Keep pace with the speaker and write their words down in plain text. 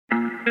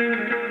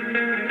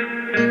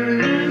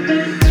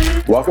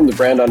Welcome to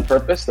Brand on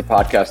Purpose, the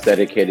podcast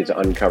dedicated to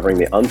uncovering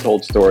the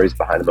untold stories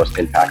behind the most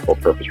impactful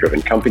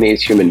purpose-driven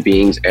companies, human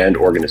beings, and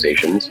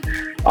organizations.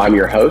 I'm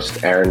your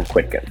host, Aaron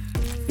Quitkin.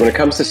 When it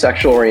comes to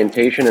sexual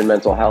orientation and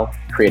mental health,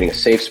 creating a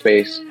safe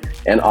space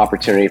and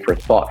opportunity for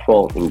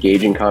thoughtful,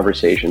 engaging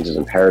conversations is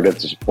imperative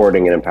to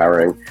supporting and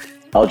empowering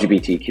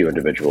LGBTQ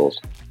individuals.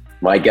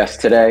 My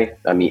guest today,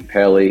 Amit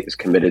Paley, is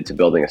committed to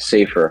building a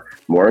safer,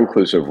 more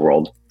inclusive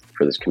world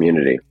for this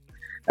community.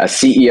 As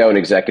CEO and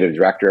Executive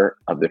Director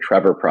of the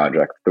Trevor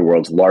Project, the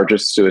world's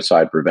largest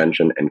suicide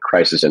prevention and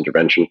crisis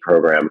intervention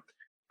program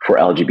for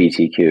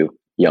LGBTQ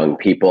young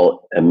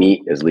people,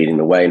 Amit is leading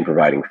the way in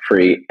providing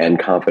free and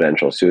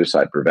confidential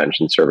suicide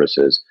prevention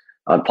services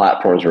on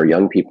platforms where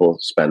young people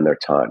spend their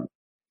time.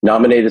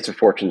 Nominated to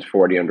Fortune's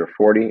 40 Under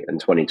 40 in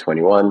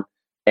 2021,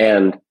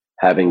 and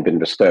having been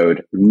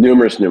bestowed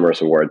numerous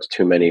awards,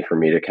 too many for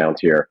me to count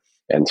here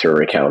and to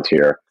recount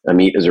here,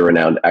 Amit is a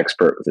renowned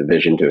expert with a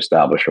vision to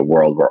establish a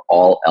world where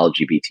all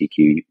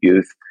LGBTQ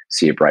youth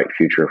see a bright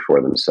future for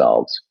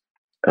themselves.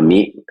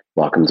 Amit,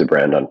 welcome to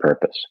Brand on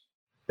Purpose.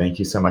 Thank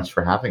you so much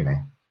for having me.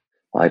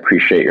 I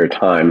appreciate your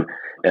time.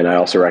 And I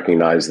also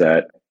recognize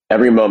that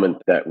every moment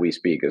that we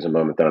speak is a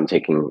moment that I'm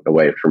taking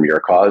away from your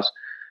cause.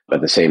 But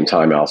at the same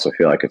time, I also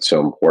feel like it's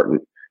so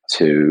important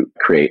to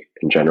create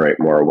and generate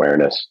more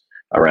awareness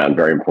around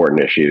very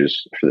important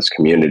issues for this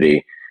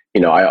community. You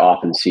know, I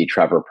often see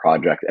Trevor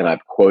Project, and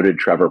I've quoted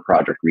Trevor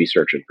Project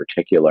research in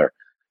particular,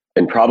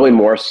 and probably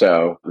more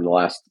so in the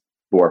last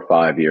 4 or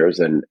 5 years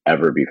than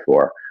ever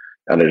before.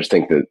 And I just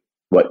think that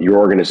what your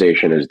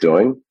organization is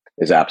doing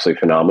is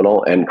absolutely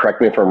phenomenal. And correct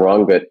me if I'm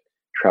wrong, but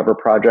Trevor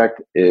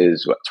Project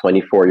is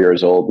 24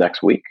 years old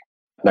next week?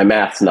 My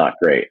math's not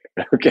great.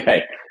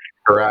 Okay.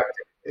 Correct.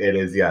 It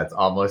is, yeah. It's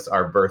almost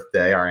our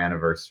birthday, our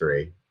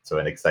anniversary. So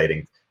an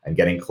exciting and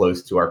getting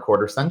close to our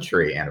quarter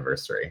century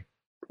anniversary.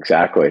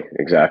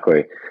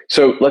 Exactly.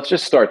 So let's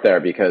just start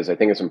there, because I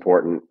think it's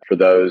important for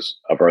those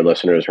of our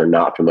listeners who are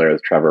not familiar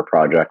with Trevor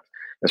Project,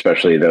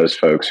 especially those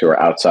folks who are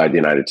outside the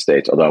United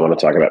States, although I want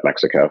to talk about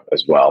Mexico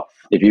as well.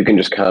 If you can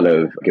just kind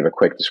of give a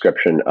quick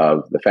description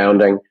of the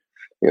founding,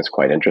 I think it's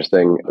quite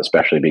interesting,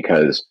 especially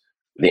because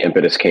the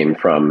impetus came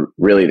from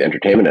really the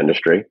entertainment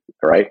industry,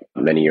 right,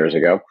 many years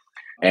ago.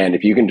 And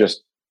if you can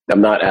just, I'm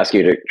not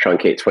asking you to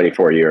truncate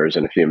 24 years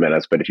in a few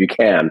minutes, but if you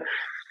can,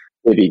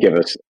 maybe give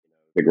us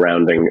the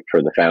grounding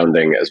for the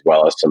founding, as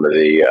well as some of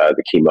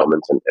the key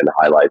moments and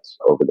highlights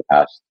over the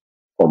past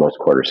almost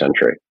quarter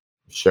century.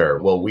 Sure.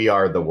 Well, we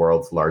are the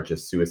world's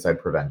largest suicide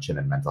prevention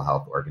and mental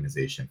health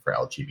organization for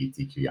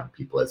LGBTQ young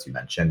people, as you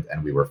mentioned,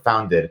 and we were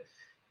founded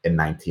in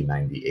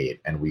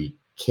 1998. And we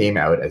came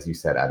out, as you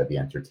said, out of the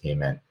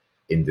entertainment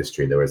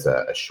industry. There was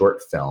a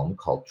short film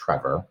called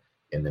Trevor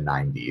in the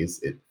 90s.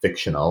 It's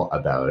fictional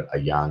about a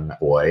young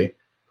boy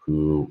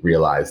who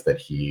realized that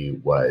he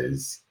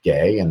was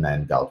gay and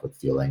then dealt with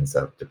feelings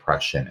of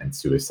depression and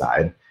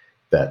suicide.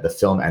 The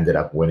film ended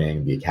up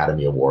winning the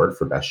Academy Award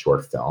for Best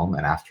Short Film.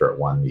 And after it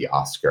won the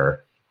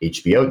Oscar,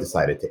 HBO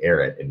decided to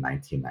air it in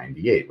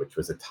 1998, which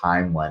was a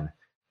time when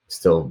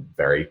still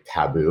very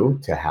taboo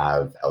to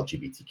have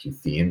LGBTQ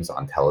themes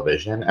on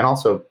television, and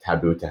also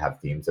taboo to have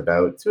themes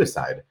about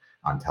suicide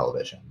on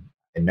television.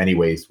 In many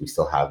ways, we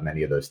still have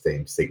many of those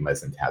same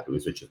stigmas and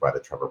taboos, which is why the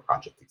Trevor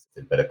Project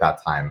existed. But at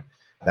that time,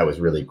 that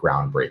was really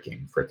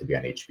groundbreaking for it to be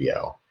on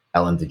HBO.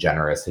 Ellen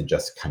DeGeneres had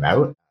just come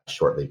out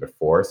shortly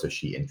before, so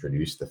she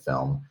introduced the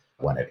film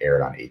when it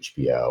aired on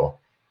HBO.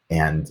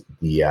 And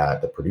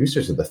the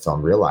producers of the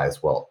film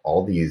realized, well,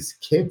 all these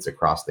kids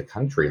across the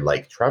country,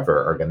 like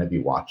Trevor, are going to be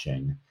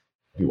watching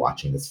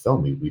this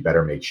film. We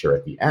better make sure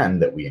at the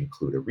end that we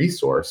include a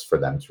resource for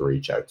them to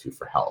reach out to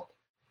for help.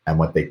 And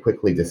what they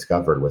quickly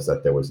discovered was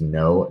that there was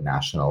no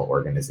national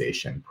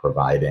organization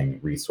providing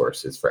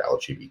resources for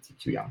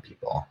LGBTQ young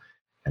people.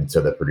 And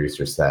so the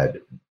producer said,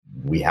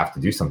 we have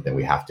to do something.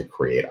 We have to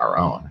create our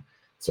own.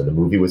 So the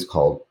movie was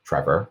called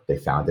Trevor. They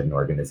founded an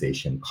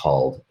organization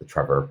called the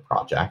Trevor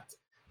Project.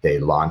 They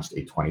launched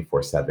a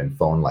 24/7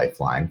 phone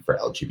lifeline for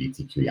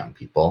LGBTQ young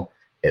people.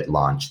 It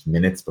launched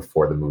minutes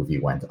before the movie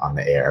went on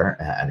the air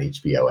on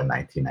HBO in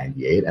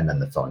 1998. And then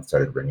the phone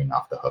started ringing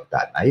off the hook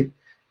that night.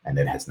 And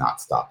it has not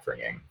stopped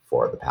ringing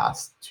for the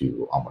past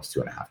almost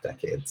 2.5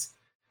 decades.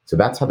 So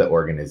that's how the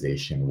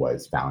organization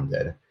was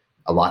founded.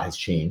 A lot has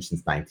changed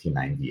since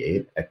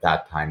 1998. At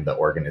that time, the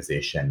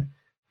organization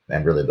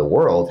and really the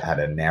world had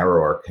a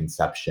narrower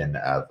conception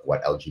of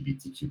what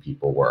LGBTQ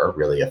people were,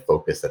 really a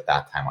focus at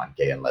that time on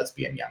gay and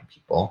lesbian young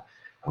people.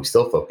 We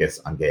still focus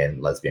on gay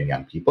and lesbian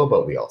young people,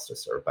 but we also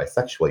serve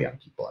bisexual young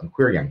people and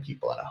queer young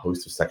people and a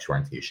host of sexual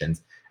orientations,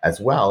 as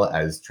well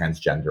as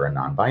transgender and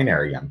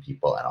non-binary young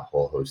people and a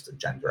whole host of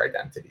gender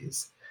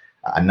identities.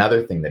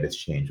 Another thing that has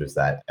changed was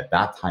that at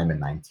that time in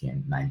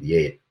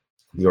 1998,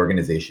 the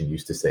organization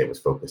used to say it was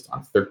focused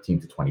on 13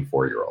 to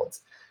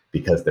 24-year-olds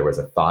because there was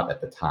a thought at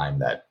the time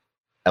that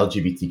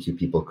LGBTQ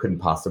people couldn't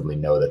possibly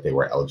know that they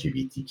were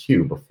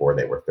LGBTQ before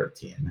they were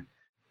 13.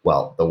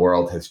 Well, the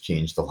world has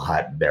changed a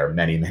lot. There are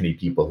many, many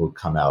people who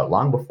come out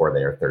long before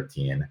they are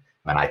 13.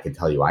 And I can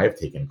tell you, I have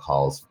taken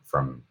calls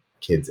from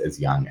kids as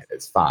young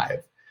as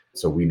 5.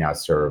 So we now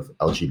serve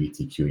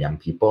LGBTQ young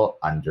people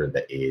under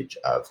the age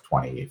of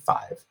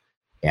 25.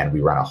 And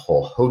we run a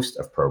whole host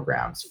of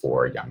programs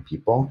for young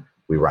people.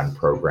 We run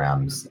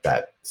programs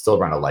that still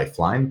run a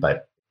lifeline,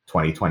 but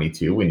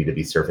 2022, we need to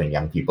be serving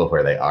young people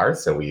where they are.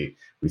 So we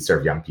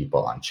serve young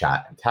people on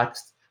chat and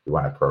text. We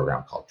run a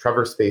program called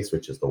Trevor Space,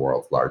 which is the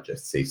world's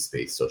largest safe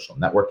space social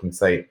networking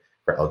site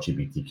for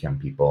LGBTQ young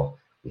people.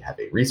 We have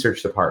a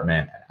research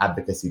department, an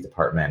advocacy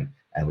department,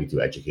 and we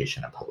do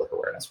education and public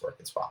awareness work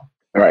as well.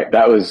 All right.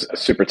 That was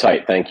super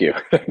tight. Thank you.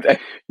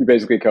 You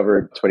basically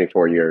covered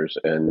 24 years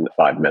in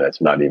 5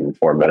 minutes, not even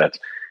 4 minutes.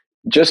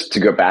 Just to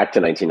go back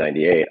to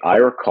 1998, I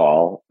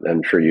recall,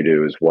 I'm sure you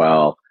do as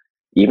well,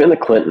 even the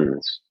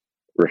Clintons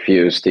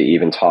refused to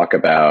even talk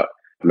about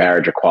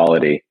marriage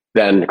equality,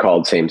 then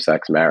called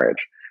same-sex marriage.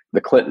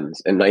 The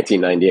Clintons in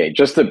 1998,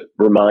 just to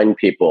remind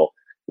people,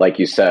 like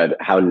you said,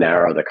 how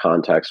narrow the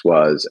context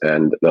was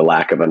and the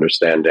lack of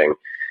understanding,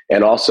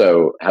 and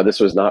also how this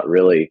was not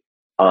really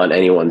on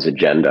anyone's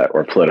agenda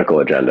or political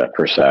agenda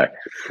per se.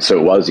 So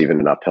it was even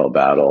an uphill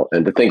battle.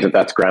 And to think that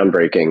that's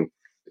groundbreaking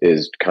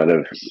is kind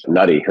of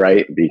nutty,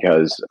 right?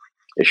 Because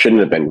it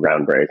shouldn't have been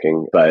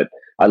groundbreaking. But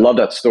I love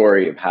that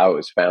story of how it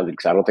was founded,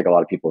 because I don't think a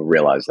lot of people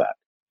realize that.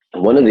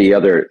 And one of the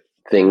other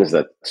things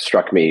that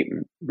struck me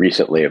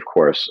recently, of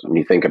course, when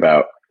you think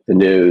about the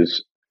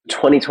news,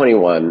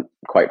 2021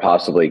 quite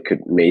possibly could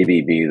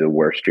maybe be the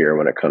worst year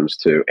when it comes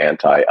to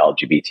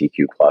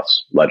anti-LGBTQ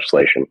plus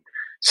legislation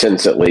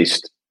since at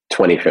least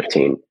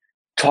 2015.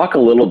 Talk a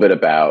little bit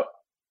about,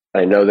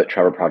 I know that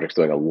Trevor Project's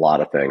doing a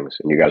lot of things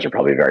and you guys are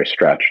probably very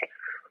stretched.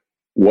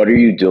 What are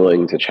you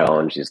doing to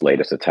challenge these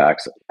latest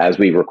attacks? As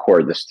we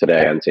record this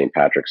today on St.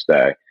 Patrick's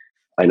Day,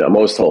 I know I'm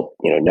always told,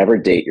 never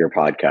date your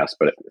podcast,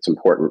 but it's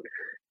important.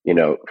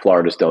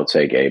 Florida's Don't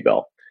Say Gay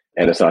bill,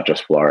 and it's not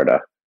just Florida.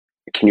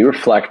 Can you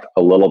reflect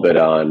a little bit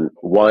on,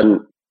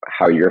 one,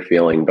 how you're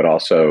feeling, but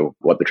also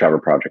what the Trevor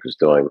Project is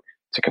doing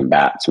to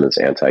combat some of this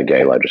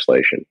anti-gay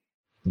legislation?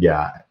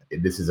 Yeah,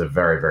 this is a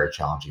very, very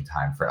challenging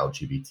time for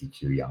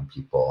LGBTQ young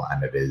people,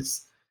 and it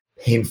is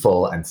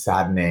painful and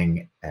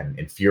saddening and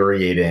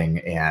infuriating.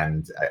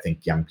 And I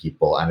think young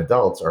people and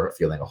adults are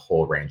feeling a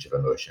whole range of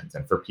emotions.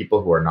 And for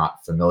people who are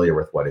not familiar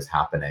with what is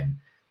happening,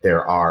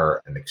 there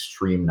are an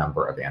extreme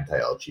number of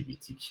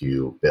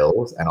anti-LGBTQ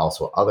bills and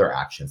also other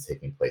actions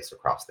taking place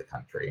across the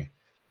country.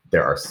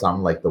 There are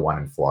some, like the one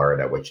in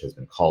Florida, which has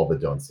been called the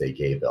Don't Say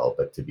Gay bill.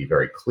 But to be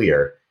very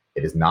clear,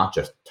 it is not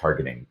just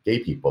targeting gay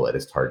people, it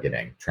is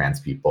targeting trans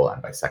people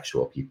and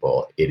bisexual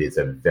people. It is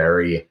a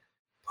very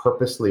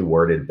purposely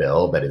worded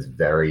bill that is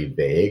very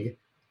vague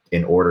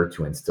in order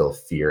to instill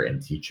fear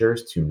in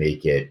teachers, to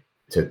make it,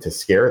 to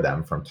scare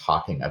them from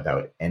talking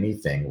about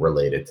anything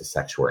related to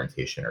sexual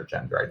orientation or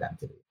gender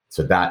identity.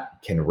 So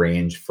that can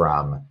range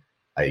from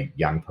a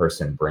young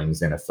person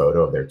brings in a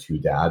photo of their 2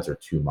 dads or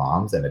 2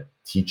 moms, and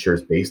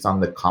teachers, based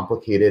on the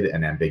complicated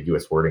and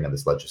ambiguous wording of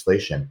this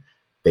legislation,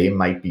 they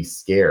might be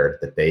scared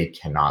that they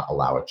cannot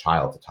allow a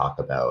child to talk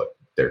about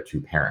their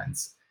 2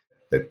 parents,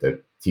 that the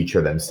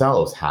teacher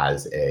themselves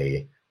has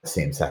a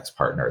same-sex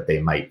partner. They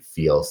might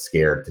feel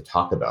scared to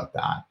talk about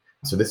that.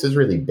 So this is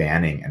really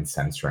banning and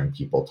censoring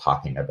people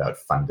talking about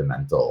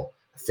fundamental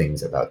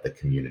things about the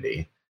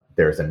community.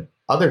 There's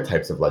other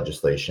types of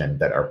legislation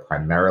that are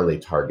primarily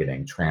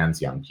targeting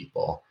trans young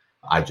people.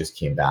 I just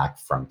came back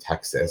from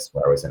Texas,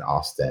 where I was in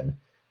Austin.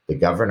 The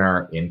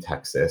governor in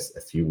Texas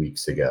a few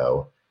weeks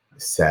ago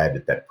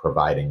said that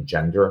providing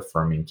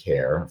gender-affirming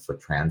care for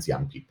trans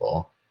young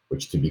people,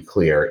 which, to be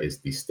clear, is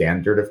the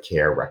standard of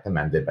care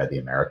recommended by the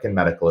American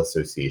Medical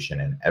Association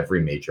and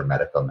every major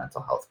medical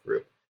mental health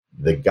group.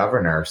 The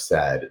governor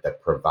said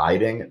that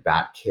providing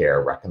that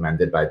care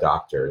recommended by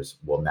doctors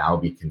will now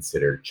be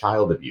considered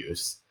child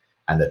abuse,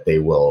 and that they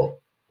will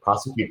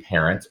prosecute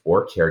parents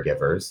or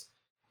caregivers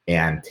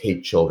and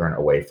take children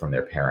away from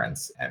their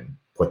parents and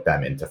put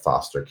them into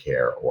foster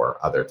care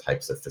or other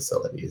types of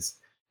facilities.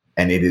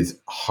 And it is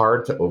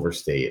hard to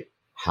overstate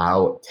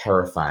how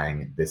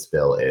terrifying this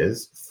bill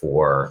is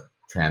for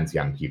trans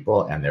young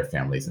people and their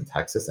families in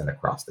Texas and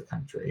across the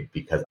country,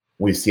 because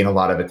we've seen a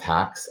lot of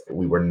attacks.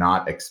 We were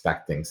not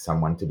expecting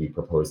someone to be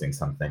proposing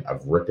something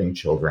of ripping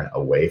children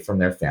away from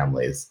their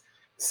families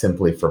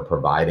simply for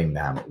providing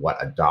them what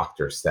a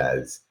doctor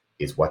says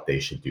is what they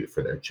should do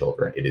for their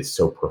children. It is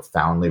so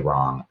profoundly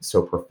wrong,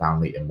 so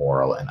profoundly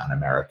immoral and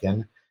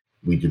un-American.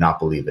 We do not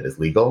believe it is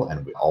legal,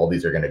 and all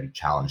these are going to be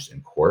challenged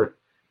in court.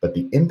 But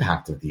the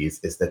impact of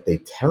these is that they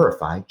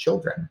terrify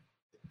children.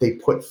 They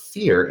put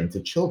fear into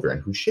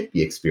children who should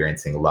be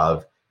experiencing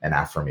love and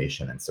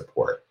affirmation and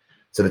support.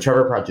 So the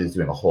Trevor Project is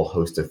doing a whole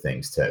host of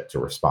things to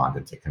respond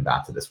and to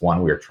combat to this.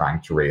 One, we are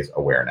trying to raise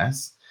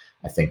awareness.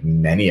 I think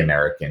many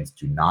Americans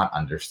do not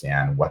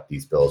understand what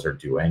these bills are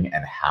doing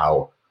and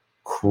how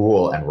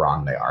cruel and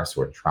wrong they are. So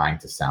we're trying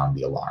to sound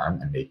the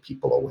alarm and make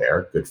people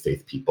aware, good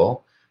faith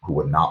people who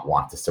would not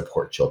want to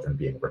support children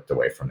being ripped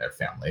away from their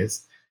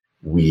families.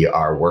 We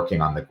are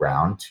working on the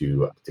ground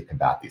to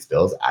combat these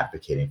bills,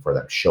 advocating for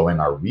them, showing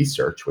our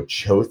research, which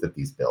shows that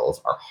these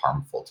bills are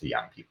harmful to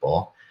young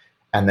people.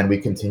 And then we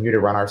continue to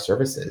run our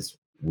services.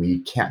 We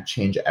can't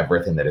change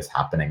everything that is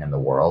happening in the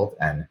world.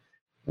 And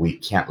we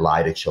can't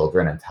lie to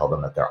children and tell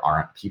them that there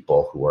aren't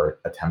people who are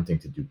attempting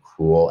to do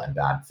cruel and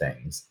bad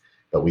things.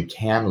 But we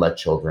can let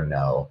children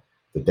know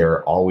that there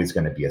are always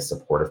going to be a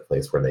supportive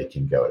place where they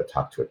can go to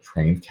talk to a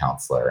trained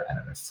counselor and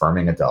an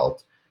affirming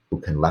adult who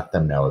can let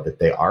them know that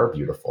they are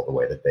beautiful the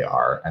way that they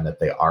are, and that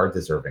they are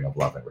deserving of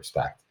love and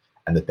respect,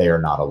 and that they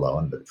are not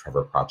alone. The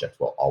Trevor Project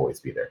will always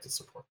be there to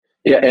support.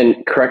 Yeah,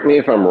 and correct me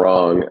if I'm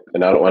wrong,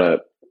 and I don't want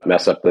to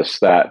mess up this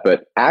stat,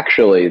 but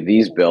actually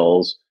these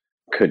bills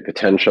could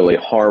potentially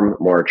harm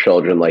more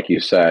children, like you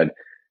said,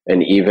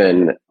 and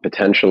even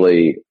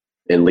potentially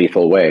in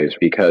lethal ways,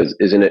 because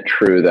isn't it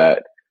true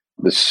that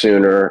the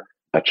sooner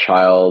a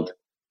child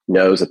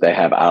knows that they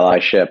have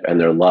allyship and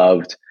they're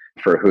loved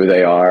for who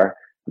they are,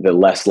 the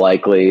less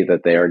likely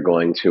that they are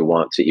going to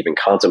want to even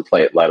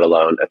contemplate, let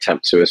alone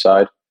attempt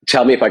suicide?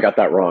 Tell me if I got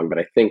that wrong, but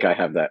I think I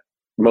have that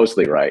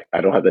mostly right.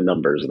 I don't have the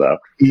numbers though.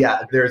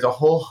 Yeah, there's a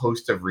whole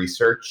host of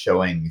research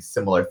showing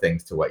similar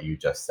things to what you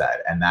just said.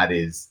 And that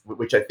is,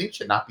 which I think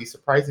should not be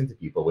surprising to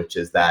people, which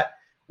is that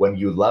when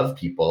you love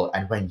people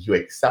and when you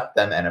accept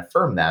them and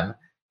affirm them,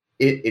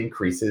 it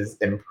increases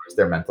and improves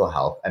their mental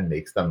health and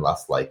makes them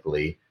less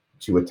likely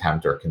to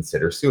attempt or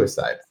consider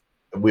suicide.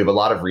 We have a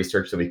lot of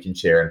research that we can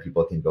share and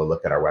people can go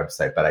look at our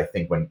website. But I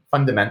think when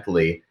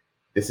fundamentally,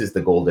 this is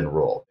the golden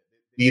rule.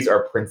 These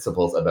are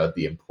principles about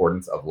the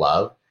importance of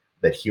love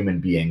that human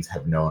beings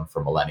have known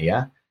for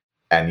millennia.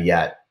 And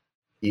yet,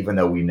 even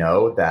though we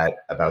know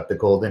that about the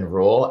golden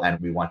rule and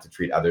we want to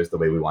treat others the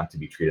way we want to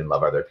be treated and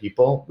love other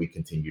people, we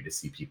continue to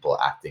see people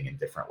acting in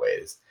different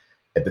ways.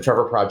 At the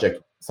Trevor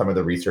Project, some of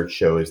the research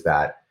shows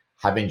that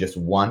having just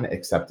one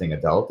accepting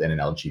adult in an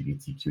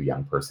LGBTQ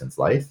young person's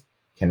life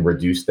can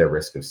reduce their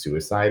risk of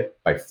suicide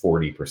by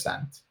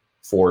 40%,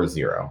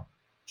 40,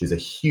 which is a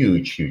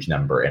huge, huge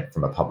number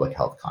from a public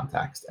health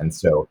context. And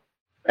so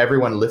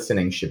everyone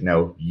listening should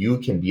know you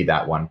can be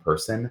that one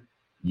person.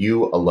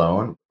 You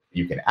alone,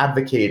 you can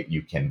advocate,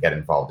 you can get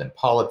involved in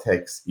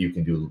politics, you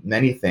can do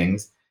many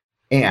things.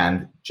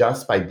 And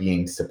just by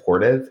being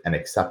supportive and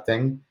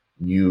accepting,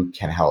 you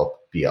can help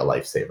be a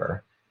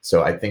lifesaver.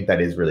 So I think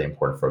that is really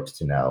important for folks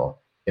to know.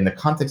 In the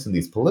context of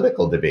these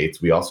political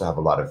debates, we also have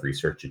a lot of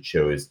research that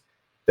shows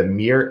the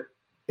mere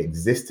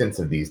existence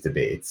of these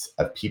debates,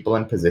 of people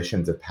in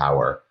positions of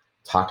power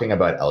talking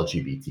about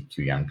LGBTQ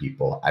young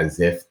people as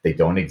if they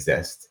don't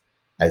exist,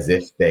 as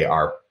if they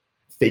are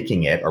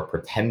faking it or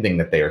pretending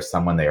that they are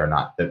someone they are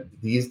not.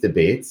 These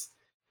debates,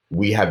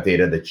 we have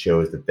data that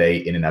shows that they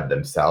in and of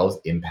themselves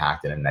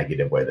impact in a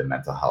negative way the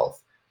mental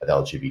health of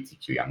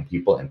LGBTQ young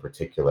people, in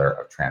particular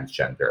of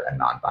transgender and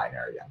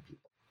non-binary young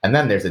people. And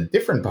then there's a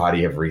different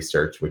body of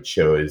research which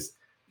shows,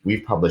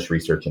 we've published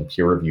research in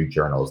peer-reviewed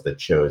journals that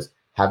shows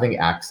having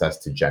access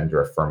to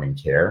gender-affirming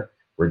care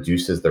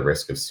reduces the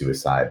risk of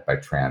suicide by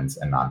trans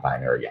and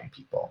non-binary young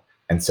people.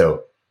 And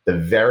so the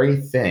very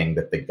thing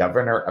that the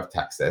governor of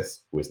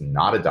Texas, who is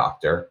not a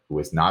doctor, who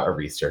is not a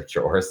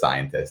researcher or a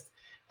scientist,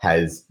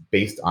 has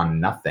based on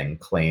nothing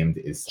claimed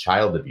is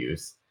child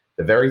abuse,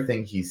 the very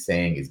thing he's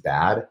saying is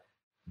bad,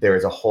 there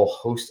is a whole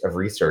host of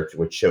research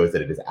which shows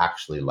that it is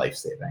actually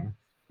life-saving.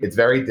 It's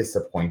very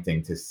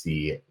disappointing to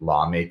see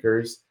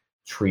lawmakers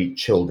treat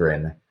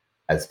children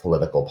as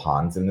political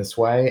pawns in this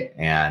way.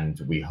 And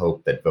we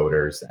hope that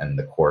voters and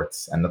the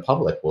courts and the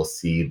public will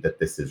see that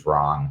this is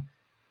wrong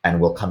and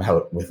will come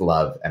out with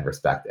love and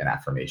respect and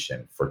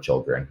affirmation for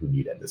children who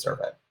need and deserve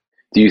it.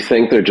 Do you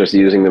think they're just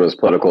using them as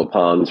political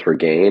pawns for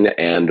gain?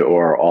 And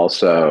or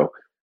also,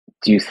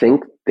 do you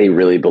think they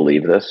really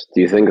believe this? Do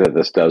you think that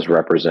this does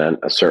represent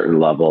a certain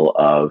level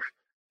of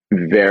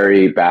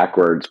very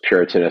backwards,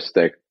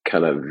 puritanistic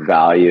kind of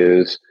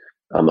values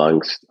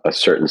amongst a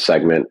certain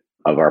segment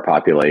of our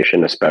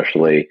population,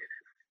 especially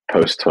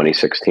post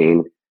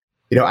 2016?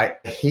 You know, I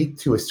hate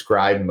to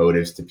ascribe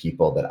motives to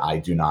people that I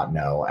do not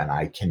know, and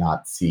I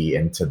cannot see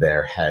into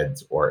their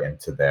heads or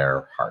into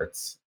their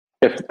hearts.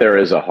 If there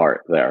is a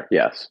heart there,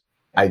 yes.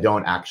 I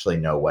don't actually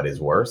know what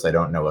is worse. I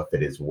don't know if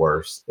it is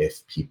worse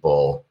if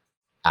people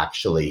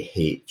actually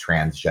hate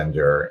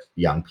transgender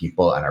young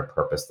people and are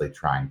purposely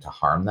trying to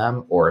harm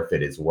them, or if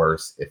it is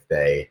worse if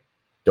they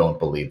don't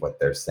believe what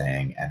they're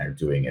saying and are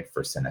doing it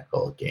for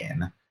cynical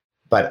gain.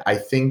 But I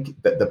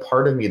think that the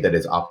part of me that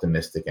is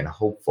optimistic and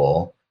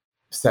hopeful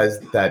says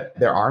that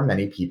there are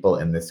many people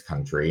in this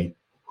country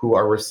who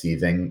are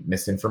receiving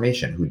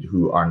misinformation,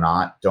 who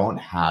don't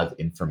have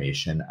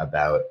information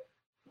about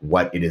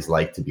what it is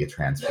like to be a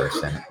trans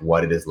person,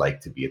 what it is like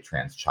to be a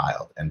trans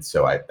child. And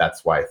so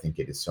that's why I think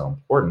it is so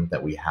important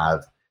that we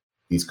have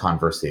these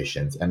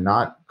conversations, and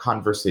not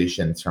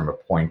conversations from a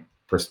point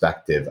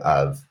perspective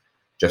of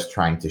just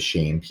trying to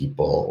shame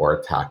people or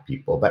attack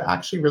people, but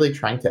actually really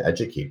trying to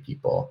educate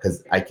people.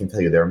 Because I can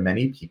tell you there are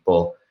many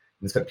people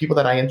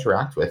that I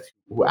interact with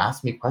who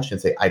ask me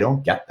questions, say, I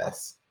don't get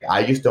this.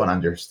 I just don't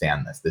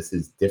understand this. This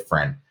is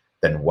different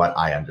than what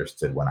I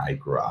understood when I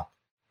grew up.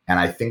 And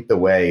I think the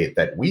way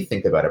that we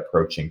think about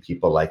approaching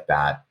people like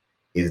that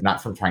is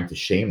not from trying to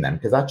shame them,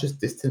 because that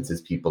just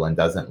distances people and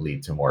doesn't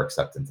lead to more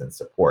acceptance and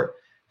support.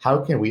 How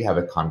can we have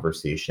a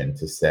conversation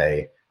to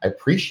say, I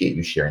appreciate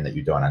you sharing that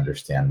you don't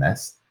understand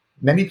this.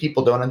 Many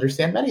people don't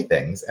understand many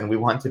things, and we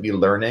want to be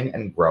learning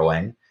and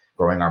growing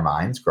our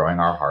minds, growing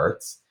our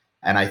hearts.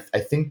 And I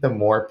think the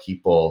more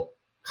people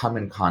come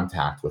in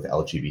contact with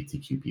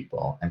LGBTQ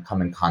people and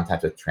come in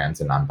contact with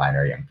trans and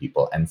non-binary young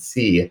people and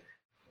see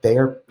they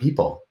are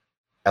people.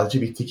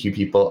 LGBTQ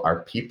people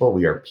are people.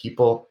 We are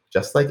people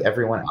just like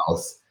everyone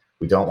else.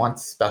 We don't want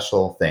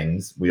special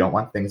things. We don't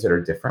want things that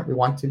are different. We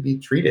want to be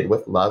treated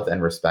with love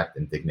and respect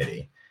and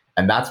dignity.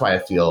 And that's why I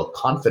feel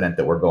confident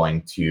that we're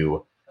going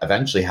to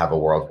eventually have a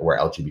world where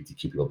LGBTQ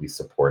people will be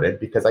supported,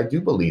 because I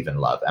do believe in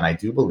love and I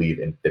do believe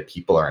in that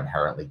people are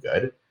inherently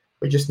good.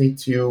 We just need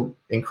to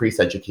increase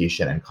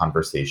education and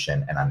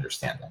conversation and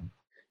understanding.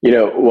 You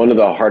know, one of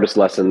the hardest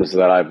lessons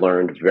that I've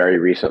learned very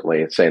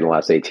recently, say in the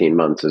last 18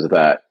 months, is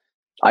that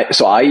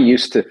I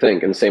used to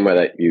think, in the same way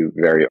that you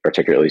very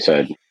articulately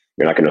said,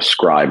 you're not going to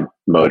ascribe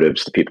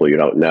motives to people you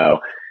don't know.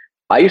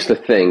 I used to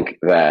think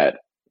that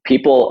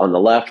people on the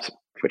left,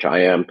 which I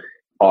am,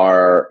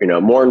 are, you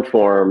know, more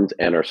informed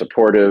and are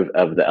supportive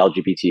of the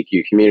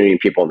LGBTQ community, and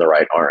people on the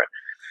right aren't.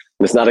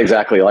 And it's not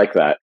exactly like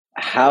that.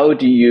 How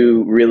do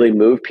you really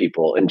move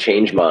people and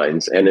change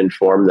minds and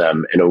inform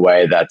them in a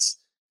way that's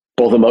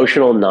both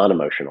emotional and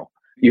non-emotional?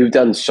 You've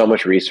done so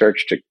much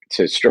research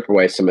to strip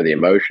away some of the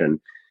emotion.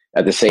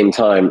 At the same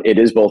time, it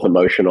is both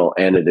emotional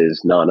and it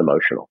is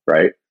non-emotional,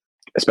 right?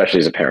 Especially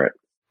as a parent.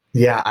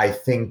 Yeah, I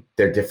think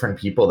they're different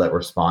people that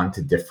respond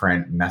to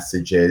different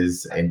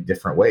messages in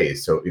different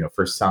ways. So, you know,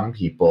 for some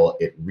people,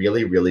 it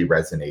really, really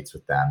resonates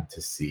with them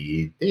to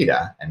see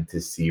data and to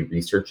see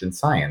research and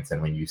science.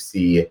 And when you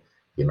see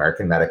the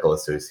American Medical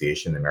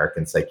Association, the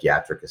American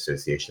Psychiatric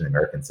Association, the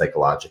American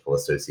Psychological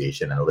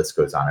Association, and the list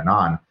goes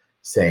on,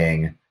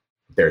 saying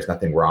there's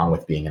nothing wrong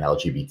with being an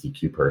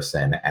LGBTQ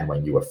person. And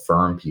when you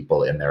affirm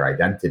people in their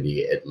identity,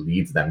 it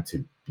leads them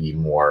to be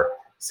more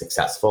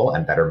successful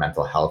and better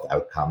mental health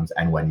outcomes.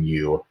 And when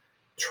you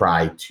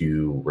try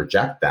to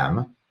reject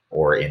them,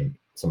 or in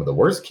some of the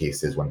worst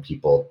cases, when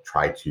people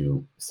try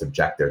to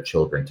subject their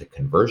children to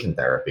conversion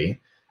therapy,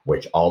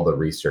 which all the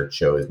research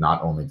shows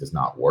not only does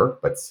not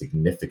work, but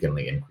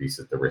significantly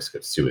increases the risk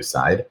of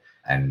suicide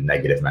and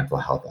negative mental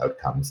health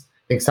outcomes.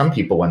 I think some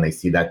people, when they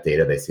see that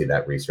data, they see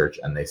that research,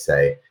 and they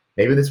say,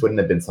 maybe this wouldn't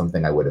have been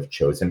something I would have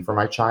chosen for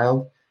my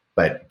child,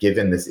 but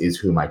given this is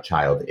who my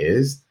child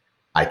is,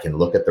 I can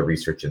look at the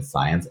research and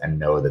science and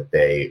know that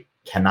they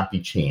cannot be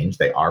changed.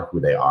 They are who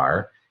they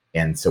are.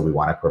 And so we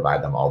want to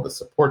provide them all the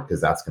support, because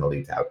that's going to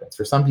lead to outcomes.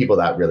 For some people,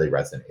 that really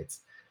resonates.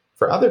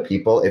 For other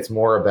people, it's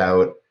more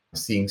about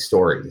seeing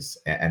stories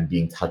and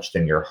being touched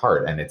in your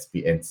heart. And it's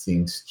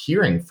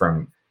hearing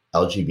from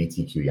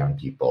LGBTQ young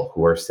people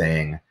who are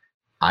saying,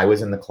 I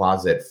was in the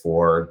closet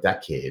for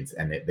decades,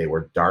 and they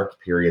were dark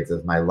periods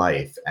of my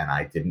life, and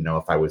I didn't know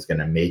if I was going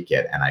to make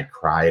it. And I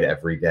cried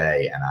every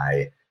day, and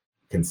I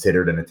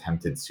considered an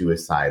attempted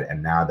suicide.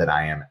 And now that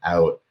I am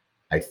out,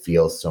 I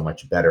feel so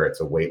much better. It's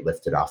a weight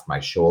lifted off my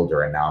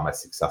shoulder, and now I'm a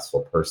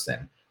successful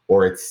person.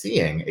 Or it's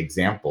seeing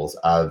examples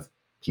of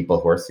people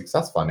who are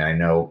successful. I mean, I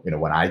know,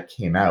 when I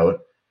came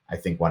out, I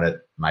think one of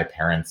my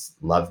parents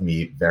loved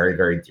me very,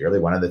 very dearly.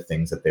 One of the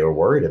things that they were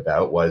worried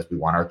about was, we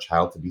want our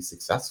child to be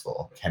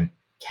successful.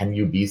 Can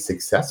you be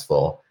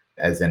successful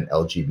as an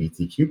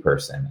LGBTQ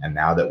person? And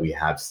now that we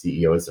have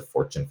CEOs of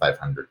Fortune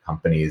 500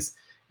 companies,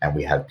 and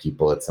we have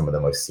people at some of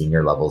the most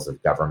senior levels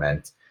of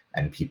government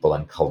and people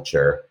in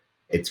culture,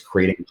 it's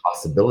creating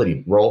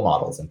role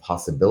models and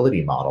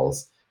possibility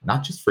models,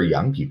 not just for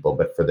young people,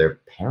 but for their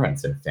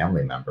parents and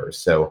family members.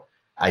 So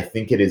I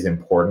think it is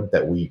important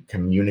that we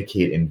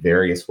communicate in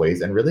various ways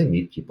and really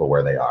meet people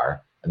where they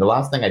are. And the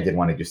last thing I did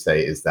want to just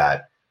say is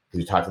that, because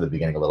you talked at the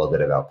beginning a little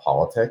bit about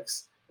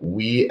politics,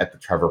 we at the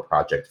Trevor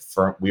Project,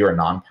 we are a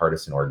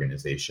nonpartisan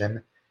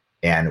organization.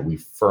 And we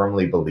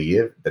firmly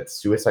believe that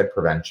suicide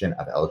prevention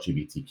of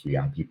LGBTQ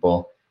young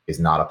people is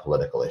not a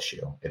political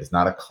issue. It is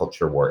not a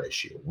culture war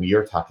issue. We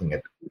are talking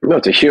about... No,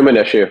 it's a human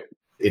issue.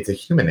 It's a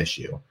human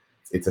issue.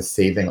 It's a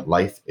saving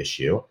life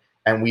issue.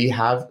 And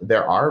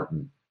there are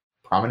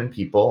prominent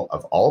people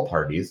of all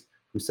parties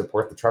who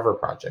support the Trevor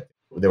Project.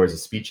 There was a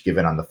speech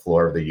given on the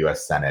floor of the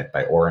US Senate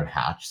by Orrin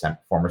Hatch,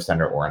 former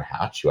Senator Orrin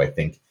Hatch, who I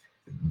think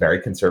very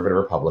conservative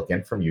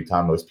Republican from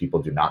Utah. Most people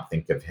do not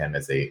think of him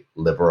as a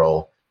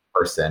liberal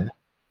person.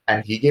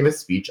 And he gave a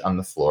speech on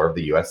the floor of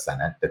the US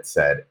Senate that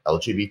said,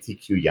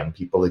 LGBTQ young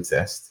people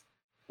exist.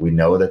 We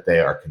know that they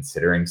are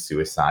considering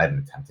suicide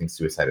and attempting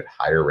suicide at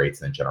higher rates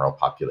than the general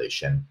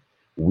population.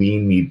 We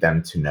need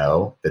them to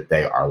know that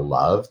they are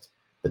loved,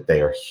 that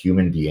they are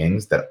human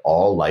beings, that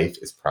all life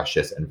is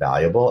precious and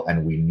valuable,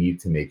 and we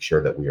need to make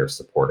sure that we are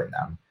supporting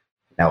them.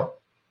 Now,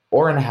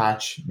 Orrin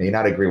Hatch may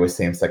not agree with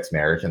same-sex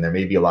marriage, and there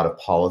may be a lot of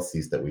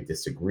policies that we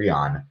disagree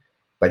on,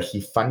 but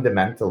he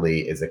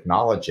fundamentally is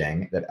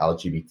acknowledging that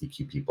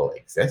LGBTQ people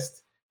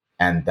exist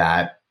and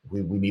that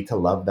we need to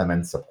love them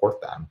and support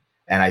them.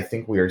 And I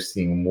think we are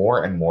seeing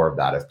more and more of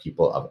that, of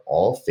people of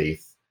all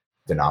faith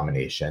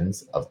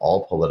denominations, of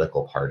all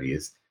political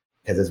parties,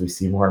 because as we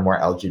see more and more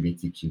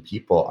LGBTQ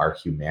people, our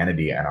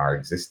humanity and our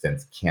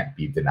existence can't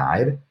be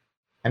denied.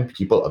 And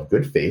people of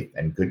good faith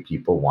and good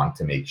people want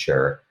to make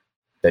sure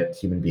that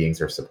human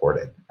beings are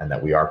supported and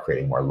that we are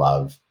creating more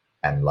love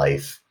and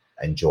life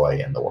and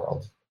joy in the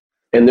world.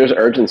 And there's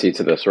urgency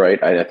to this,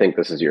 right? I think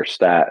this is your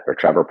stat or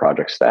Trevor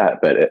Project stat,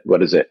 but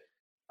what is it?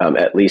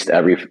 At least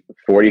every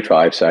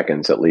 45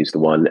 seconds, at least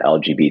one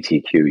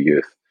LGBTQ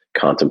youth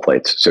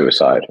contemplates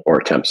suicide or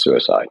attempts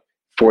suicide.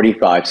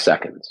 45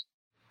 seconds.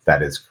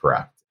 That is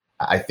correct.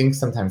 I think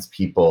sometimes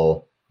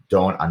people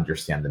don't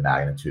understand the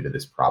magnitude of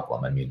this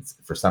problem. I mean,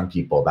 for some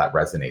people that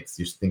resonates.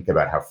 You just think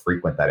about how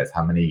frequent that is,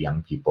 how many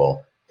young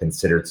people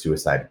considered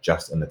suicide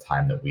just in the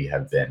time that we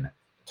have been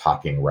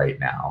talking right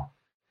now.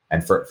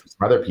 And for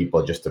some other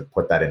people, just to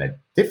put that in a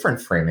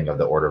different framing of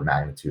the order of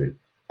magnitude,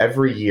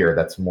 every year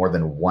that's more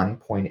than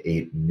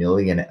 1.8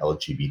 million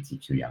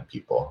LGBTQ young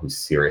people who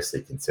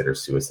seriously consider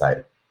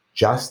suicide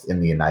just in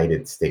the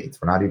United States.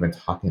 We're not even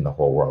talking the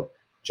whole world,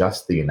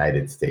 just the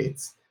United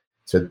States.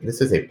 So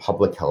this is a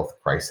public health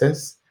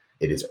crisis.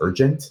 It is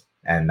urgent.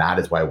 And that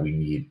is why we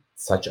need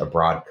such a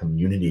broad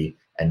community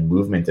and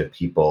movement of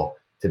people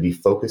to be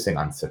focusing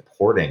on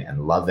supporting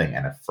and loving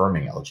and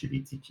affirming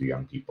LGBTQ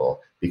young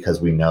people,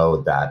 because we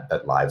know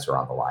that lives are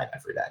on the line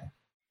every day.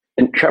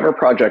 And Trevor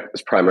Project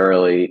is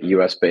primarily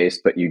US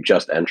based, but you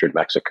just entered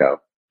Mexico.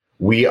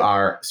 We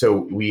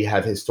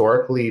have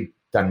historically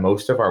done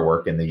most of our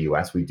work in the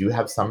US. We do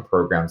have some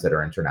programs that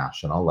are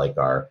international, like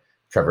our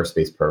Trevor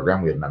Space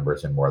program. We have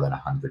members in more than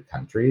 100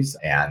 countries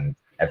and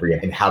every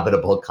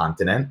inhabitable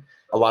continent.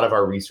 A lot of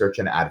our research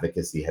and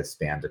advocacy has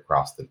spanned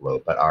across the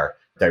globe, but our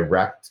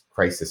direct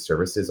crisis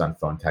services on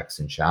phone, text,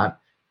 and chat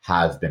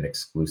have been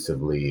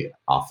exclusively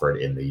offered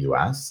in the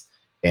US.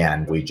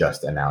 And we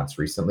just announced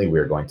recently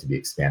we're going to be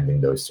expanding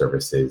those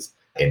services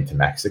into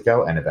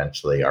Mexico and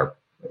eventually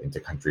into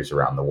countries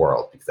around the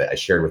world. Because I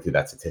shared with you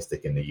that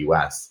statistic in the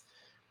US.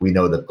 We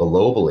know that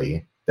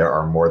globally, there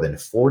are more than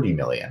 40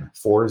 million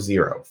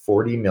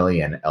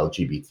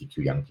LGBTQ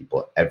young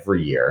people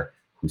every year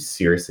who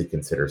seriously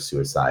consider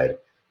suicide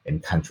in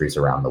countries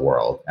around the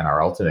world. And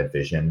our ultimate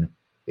vision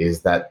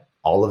is that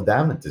all of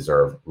them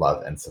deserve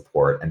love and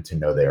support, and to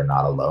know they are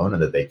not alone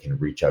and that they can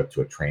reach out to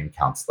a trained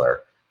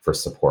counselor for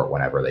support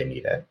whenever they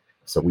need it.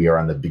 So we are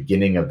on the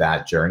beginning of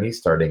that journey,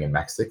 starting in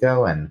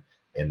Mexico, and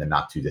in the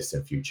not too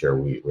distant future,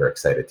 we're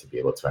excited to be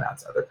able to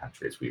announce other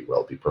countries we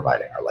will be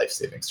providing our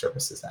life-saving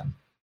services in.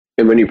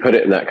 And when you put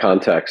it in that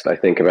context, I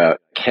think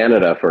about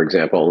Canada, for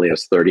example, only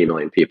has 30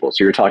 million people.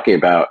 So you're talking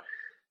about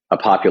a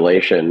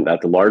population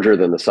that's larger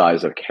than the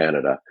size of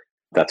Canada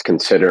that's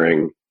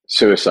considering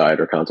suicide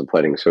or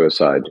contemplating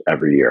suicide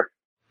every year.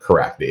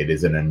 Correct. It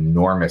is an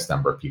enormous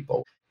number of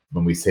people.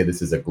 When we say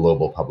this is a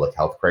global public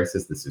health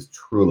crisis, this is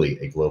truly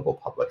a global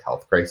public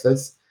health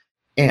crisis.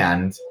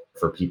 And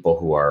for people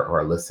who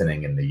are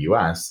listening in the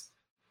US,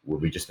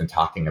 we've just been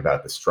talking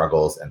about the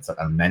struggles and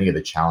many of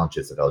the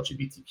challenges of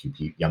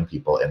LGBTQ young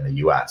people in the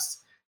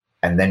US.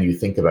 And then you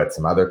think about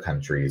some other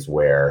countries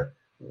where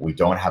we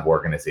don't have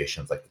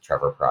organizations like the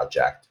Trevor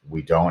Project.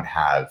 We don't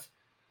have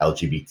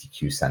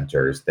LGBTQ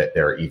centers, that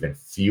there are even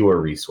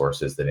fewer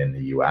resources than in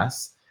the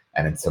US.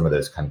 And in some of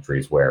those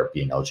countries where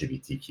being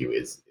LGBTQ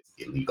is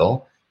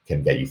illegal,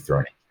 can get you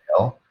thrown in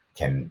jail,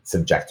 can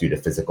subject you to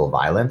physical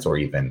violence or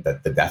even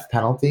the death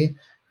penalty,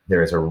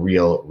 there is a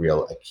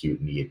real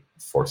acute need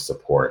for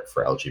support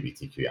for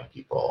LGBTQ young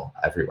people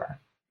everywhere.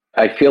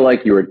 I feel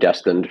like you were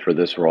destined for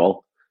this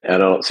role. And I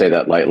don't say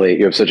that lightly.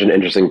 You have such an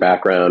interesting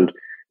background.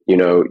 You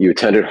know, you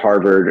attended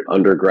Harvard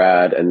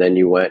undergrad, and then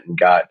you went and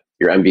got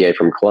your MBA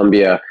from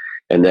Columbia.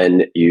 And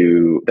then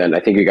I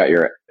think you got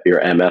your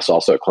MS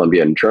also at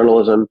Columbia in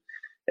journalism.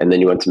 And then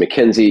you went to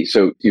McKinsey.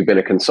 So you've been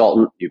a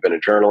consultant, you've been a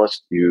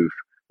journalist, you've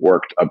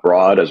worked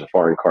abroad as a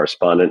foreign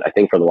correspondent, I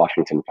think for the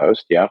Washington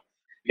Post. Yeah.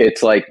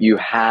 It's like you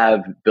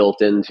have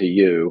built into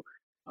you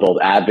both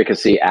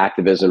advocacy,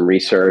 activism,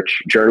 research,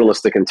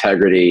 journalistic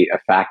integrity, a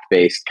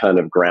fact-based kind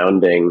of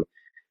grounding,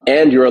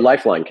 and you're a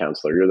lifeline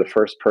counselor. You're the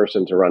first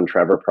person to run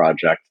Trevor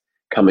Project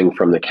coming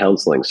from the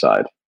counseling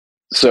side.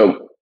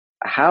 So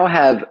how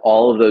have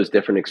all of those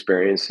different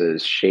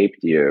experiences shaped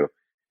you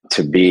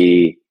to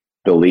be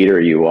the leader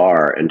you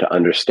are and to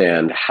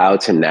understand how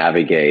to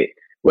navigate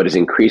what is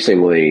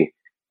increasingly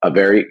a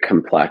very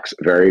complex,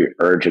 very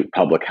urgent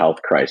public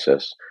health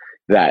crisis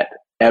that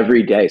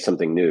every day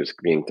something new is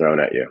being thrown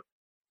at you,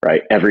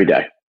 right? Every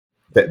day.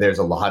 There's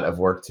a lot of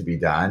work to be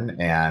done.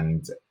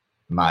 And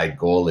my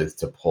goal is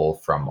to pull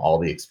from all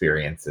the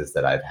experiences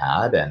that I've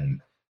had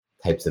and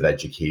types of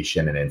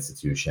education and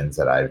institutions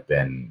that I've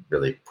been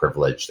really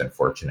privileged and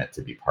fortunate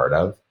to be part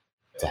of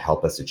to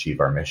help us achieve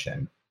our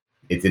mission.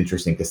 It's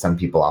interesting because some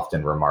people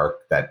often remark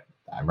that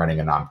I'm running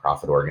a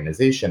nonprofit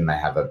organization and I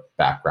have a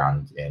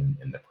background in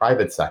the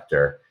private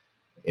sector.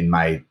 In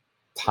my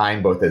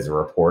time, both as a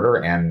reporter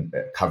and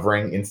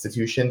covering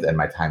institutions and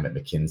my time at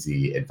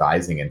McKinsey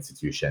advising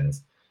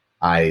institutions,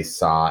 I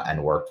saw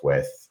and worked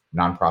with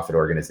nonprofit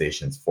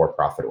organizations,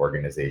 for-profit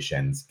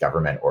organizations,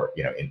 government or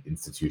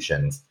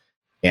institutions.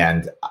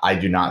 And I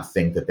do not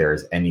think that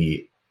there's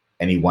any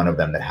one of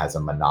them that has a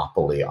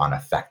monopoly on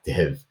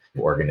effective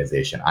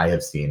organization. I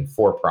have seen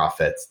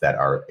for-profits that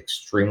are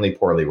extremely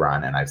poorly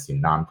run, and I've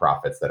seen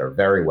nonprofits that are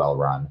very well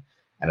run.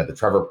 And at the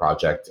Trevor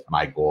Project,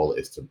 my goal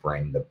is to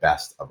bring the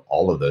best of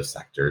all of those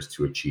sectors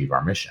to achieve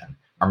our mission.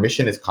 Our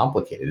mission is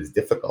complicated, it's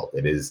difficult.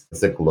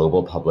 It's a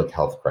global public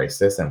health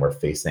crisis, and we're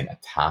facing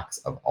attacks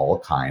of all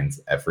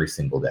kinds every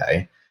single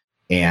day.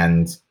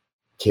 And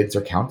kids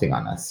are counting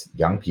on us.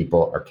 Young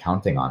people are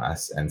counting on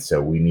us. And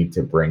so we need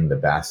to bring the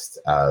best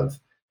of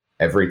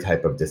every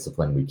type of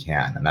discipline we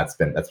can. And that's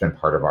been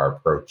part of our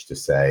approach to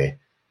say,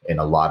 in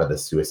a lot of the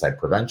suicide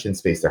prevention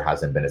space, there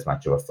hasn't been as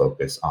much of a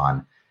focus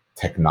on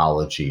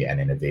technology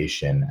and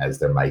innovation as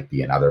there might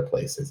be in other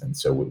places. And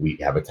so we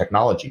have a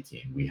technology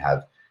team. We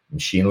have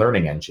machine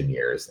learning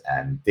engineers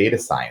and data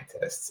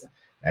scientists.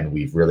 And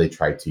we've really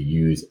tried to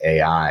use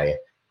AI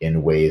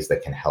in ways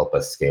that can help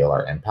us scale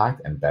our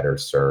impact and better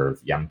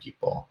serve young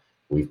people.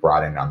 We've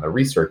brought in on the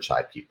research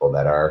side people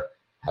that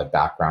have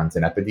backgrounds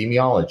in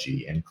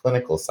epidemiology and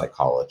clinical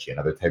psychology and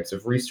other types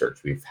of research.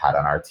 We've had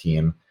on our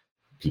team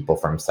people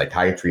from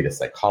psychiatry to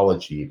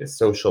psychology to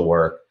social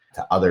work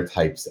to other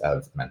types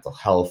of mental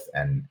health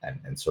and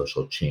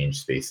social change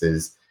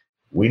spaces.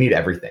 We need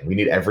everything. We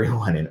need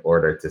everyone in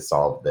order to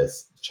solve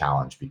this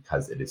challenge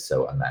because it is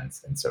so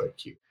immense and so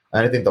acute.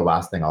 And I think the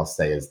last thing I'll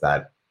say is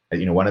that,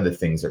 one of the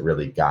things that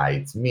really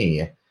guides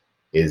me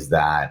is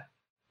that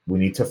we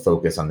need to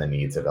focus on the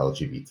needs of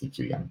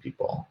LGBTQ young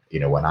people.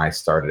 When I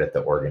started at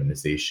the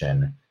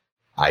organization,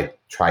 I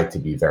tried to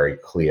be very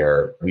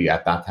clear. We,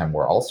 at that time,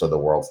 were also the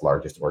world's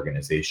largest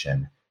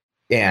organization.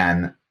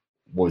 And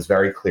what was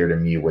very clear to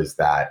me was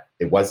that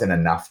it wasn't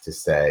enough to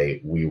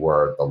say we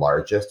were the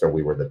largest or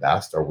we were the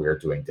best or we were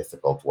doing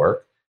difficult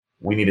work.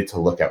 We needed to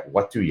look at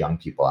what do young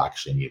people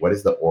actually need? What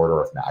is the order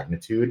of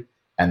magnitude?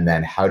 And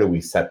then how do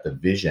we set the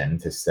vision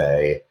to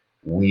say,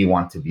 we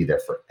want to be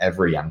there for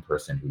every young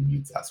person who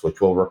needs us, which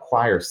will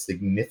require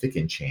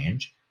significant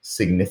change,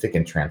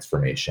 significant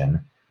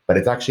transformation. But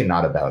it's actually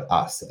not about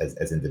us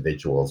as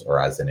individuals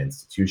or as an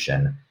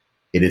institution.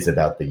 It is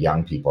about the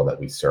young people that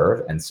we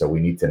serve. And so we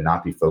need to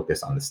not be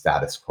focused on the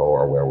status quo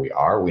or where we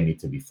are. We need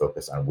to be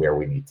focused on where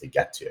we need to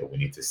get to. We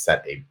need to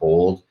set a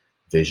bold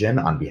vision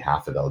on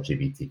behalf of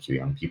LGBTQ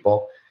young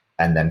people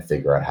and then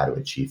figure out how to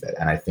achieve it.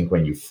 And I think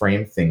when you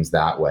frame things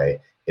that way,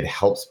 it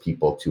helps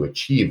people to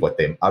achieve what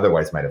they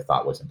otherwise might have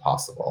thought was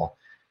impossible.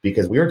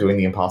 Because we are doing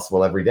the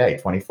impossible every day.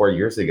 24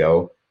 years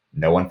ago,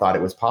 no one thought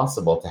it was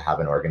possible to have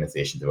an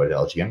organization devoted to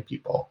LGBT young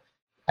people.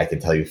 I can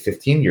tell you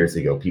 15 years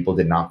ago, people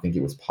did not think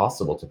it was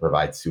possible to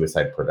provide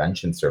suicide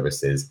prevention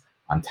services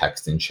on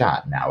text and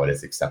chat. Now it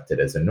is accepted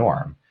as a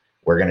norm.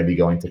 We're going to be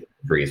going to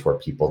countries where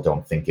people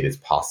don't think it is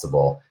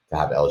possible to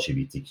have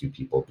LGBTQ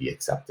people be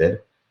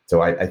accepted.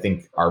 So I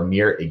think our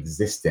mere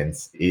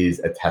existence is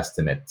a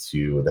testament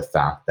to the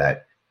fact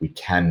that we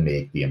can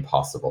make the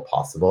impossible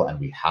possible, and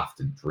we have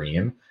to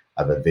dream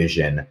of a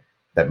vision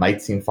that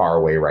might seem far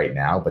away right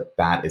now, but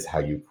that is how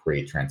you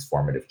create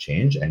transformative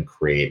change and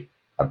create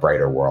a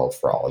brighter world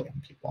for all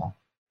young people.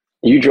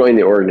 You joined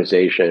the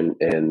organization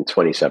in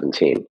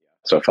 2017,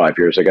 so 5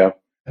 years ago?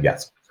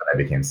 Yes, when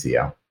I became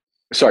CEO.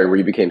 Sorry, where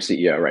you became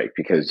CEO, right?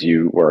 Because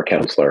you were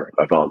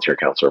a volunteer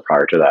counselor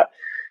prior to that.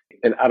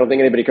 And I don't think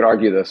anybody could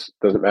argue this.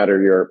 Doesn't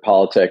matter your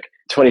politic.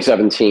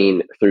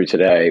 2017 through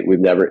today,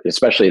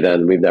 especially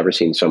then, we've never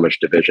seen so much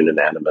division and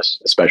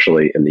animus,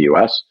 especially in the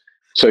US.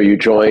 So you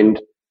joined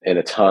in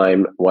a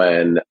time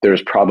when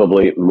there's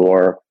probably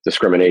more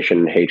discrimination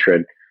and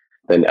hatred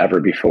than ever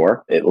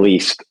before, at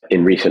least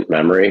in recent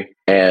memory.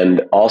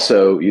 And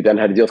also, you then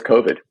had to deal with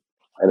COVID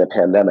and the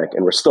pandemic,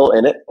 and we're still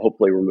in it.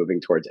 Hopefully, we're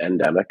moving towards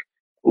endemic.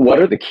 What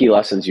are the key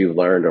lessons you've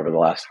learned over the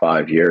last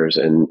 5 years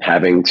in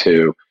having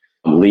to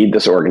lead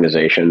this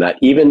organization that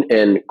even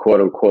in quote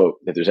unquote,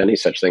 if there's any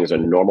such thing as a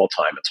normal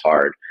time, it's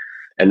hard.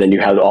 And then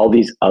you have all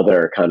these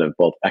other kind of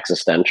both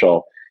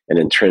existential and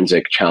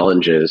intrinsic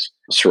challenges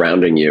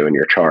surrounding you and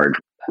your charge.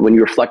 When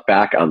you reflect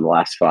back on the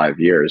last 5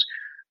 years,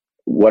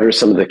 what are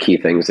some of the key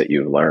things that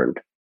you've learned?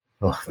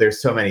 Well,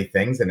 there's so many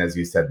things. And as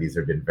you said, these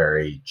have been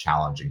very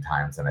challenging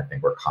times. And I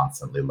think we're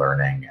constantly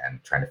learning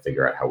and trying to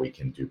figure out how we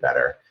can do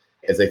better.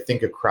 As I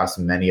think across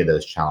many of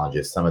those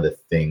challenges, some of the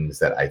things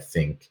that I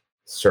think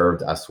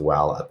served us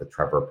well at the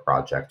Trevor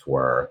Project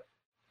were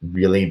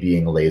really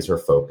being laser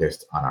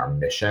focused on our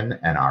mission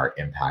and our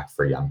impact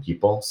for young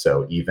people.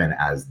 So even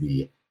as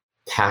the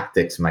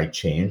tactics might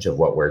change of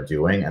what we're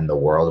doing and the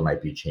world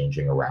might be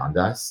changing around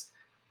us,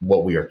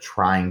 what we are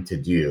trying to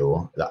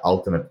do, the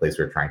ultimate place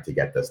we're trying to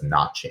get does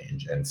not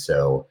change. And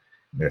so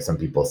some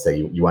people say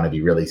you want to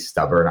be really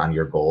stubborn on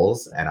your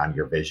goals and on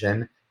your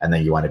vision, and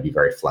then you want to be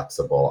very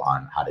flexible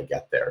on how to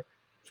get there.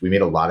 We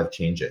made a lot of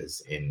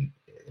changes in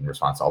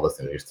response to all those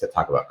things. We used to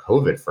talk about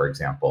COVID, for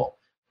example.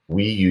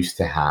 We used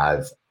to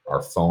have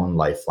our phone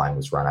lifeline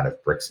was run out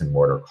of bricks and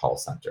mortar call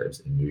centers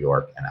in New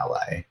York and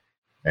LA,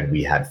 and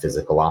we had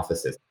physical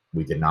offices.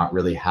 We did not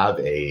really have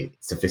a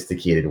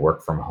sophisticated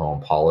work from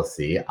home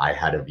policy. I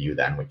had a view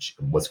then, which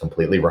was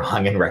completely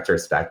wrong in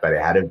retrospect, but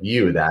I had a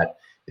view that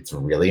it's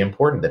really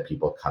important that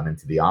people come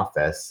into the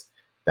office,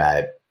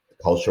 that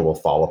culture will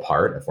fall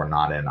apart if we're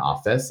not in an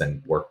office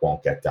and work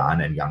won't get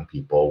done and young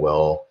people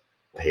will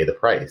pay the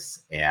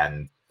price.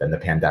 And then the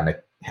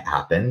pandemic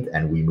happened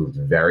and we moved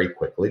very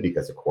quickly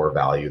because a core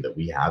value that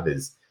we have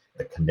is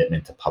the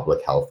commitment to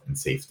public health and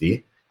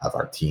safety of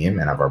our team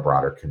and of our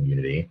broader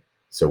community.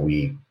 So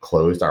we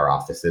closed our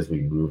offices,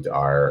 we moved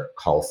our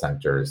call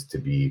centers to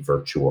be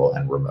virtual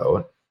and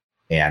remote.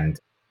 And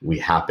we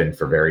happened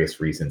for various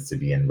reasons to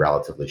be in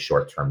relatively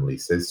short-term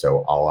leases.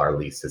 So all our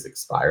leases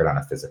expired on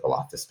a physical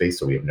office space.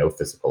 So we have no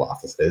physical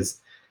offices.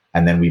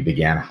 And then we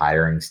began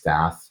hiring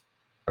staff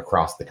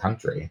across the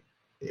country,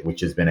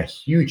 which has been a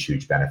huge,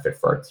 huge benefit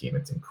for our team.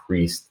 It's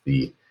increased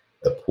the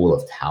pool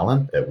of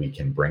talent that we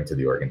can bring to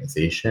the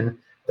organization,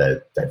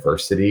 the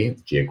diversity,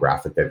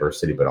 geographic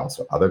diversity, but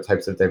also other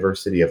types of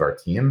diversity of our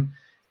team,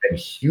 and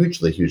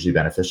hugely, hugely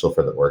beneficial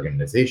for the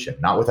organization.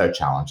 Not without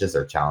challenges,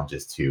 there are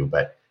challenges too,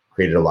 but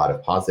created a lot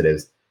of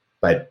positives.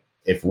 But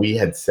if we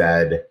had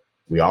said,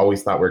 we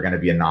always thought we're going to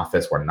be in an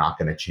office, we're not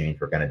going to change,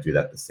 we're going to do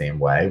that the same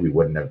way, we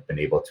wouldn't have been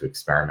able to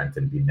experiment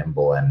and be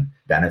nimble and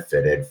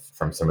benefited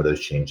from some of those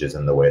changes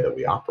in the way that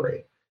we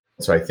operate.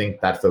 So I think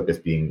that focus,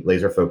 being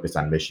laser focused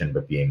on mission,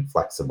 but being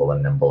flexible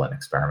and nimble and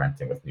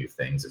experimenting with new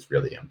things, is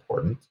really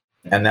important.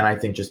 And then I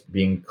think just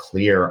being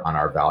clear on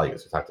our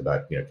values. We talked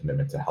about,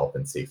 commitment to health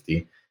and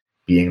safety.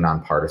 Being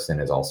nonpartisan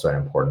is also an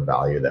important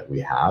value that we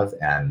have.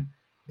 And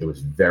it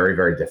was very,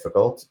 very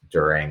difficult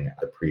during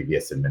the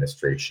previous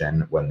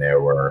administration when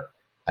there were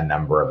a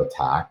number of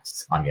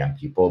attacks on young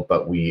people,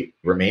 but we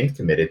remained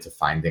committed to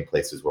finding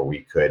places where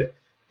we could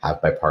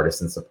have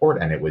bipartisan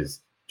support. And it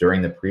was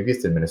during the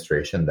previous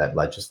administration that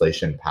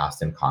legislation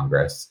passed in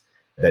Congress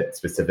that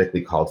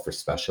specifically called for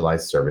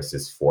specialized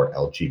services for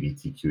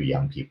LGBTQ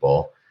young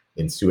people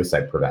in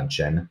suicide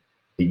prevention.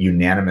 It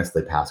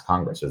unanimously passed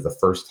Congress. It was the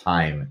first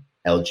time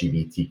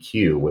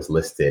LGBTQ was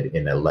listed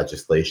in a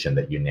legislation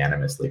that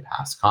unanimously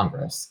passed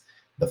Congress.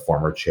 The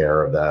former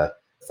chair of the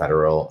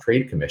Federal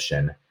Trade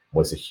Commission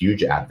was a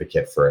huge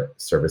advocate for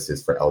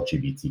services for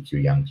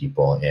LGBTQ young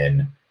people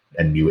in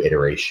a new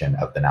iteration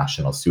of the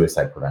National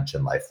Suicide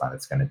Prevention Lifeline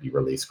that's going to be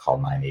released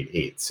called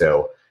 988.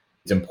 So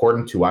it's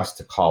important to us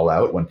to call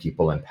out when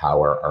people in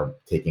power are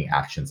taking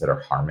actions that are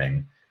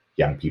harming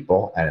young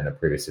people. And in the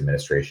previous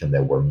administration,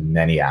 there were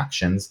many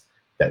actions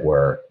that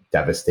were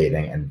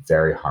devastating and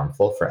very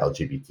harmful for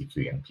LGBTQ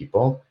young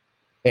people.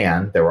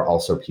 And there were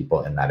also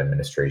people in that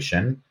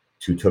administration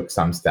who took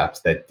some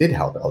steps that did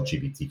help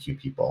LGBTQ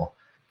people.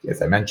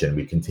 As I mentioned,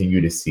 we continue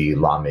to see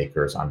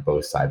lawmakers on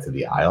both sides of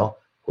the aisle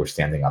who are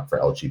standing up for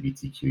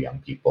LGBTQ young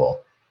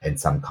people in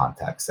some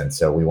contexts. And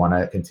so we want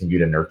to continue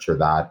to nurture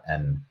that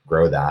and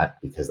grow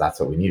that, because that's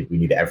what we need. We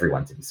need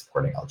everyone to be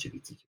supporting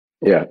LGBTQ.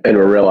 Yeah. And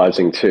we're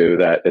realizing too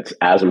that it's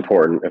as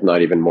important, if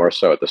not even more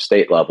so, at the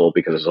state level,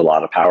 because there's a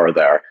lot of power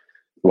there,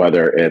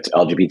 whether it's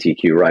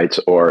LGBTQ rights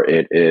or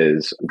it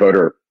is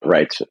voter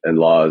rights and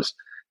laws,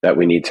 that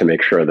we need to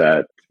make sure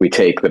that we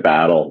take the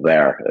battle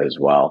there as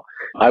well.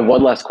 I have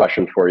one last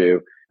question for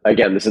you.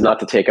 Again, this is not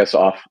to take us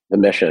off the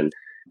mission,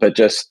 but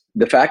just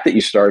the fact that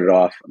you started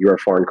off, you're a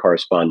foreign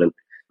correspondent.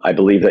 I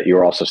believe that you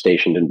were also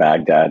stationed in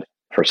Baghdad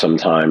for some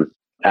time.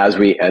 As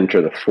we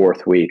enter the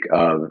fourth week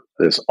of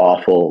this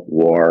awful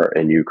war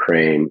in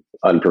Ukraine,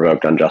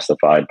 unprovoked,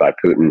 unjustified by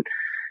Putin,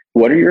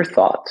 what are your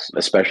thoughts,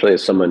 especially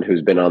as someone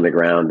who's been on the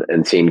ground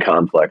and seen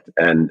conflict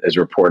and has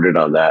reported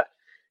on that?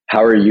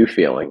 How are you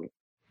feeling?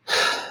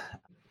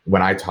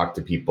 When I talk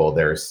to people,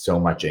 there's so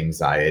much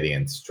anxiety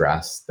and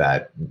stress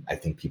that I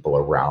think people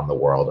around the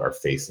world are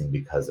facing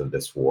because of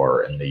this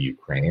war in the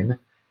Ukraine.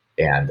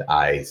 And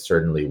I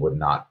certainly would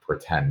not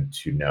pretend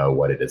to know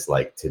what it is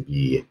like to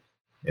be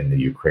in the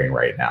Ukraine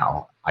right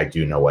now. I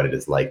do know what it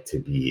is like to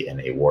be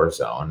in a war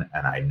zone,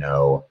 and I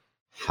know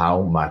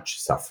how much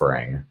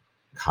suffering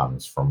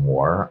comes from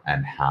war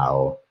and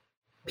how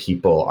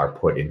people are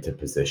put into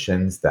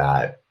positions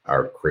that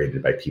are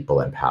created by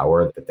people in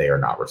power that they are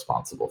not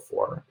responsible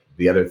for.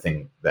 The other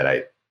thing that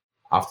I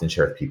often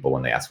share with people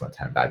when they ask what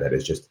time about that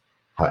is just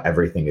how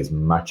everything is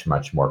much,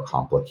 much more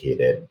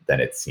complicated than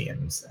it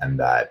seems, and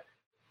that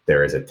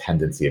there is a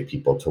tendency of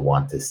people to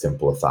want to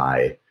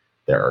simplify.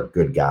 There are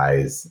good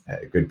guys,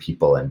 good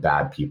people and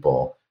bad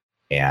people,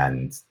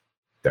 and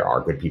there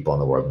are good people in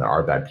the world and there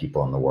are bad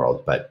people in the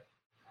world. But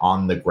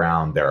on the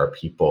ground, there are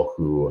people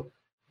who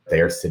they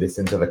are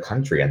citizens of a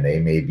country and they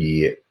may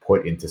be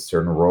put into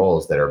certain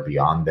roles that are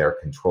beyond their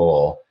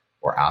control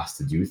or asked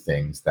to do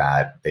things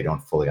that they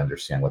don't fully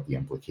understand what the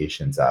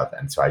implications of.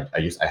 And so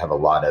I have a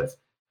lot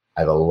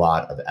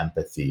of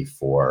empathy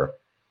for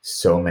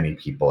so many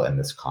people in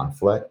this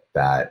conflict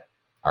that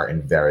are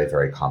in very,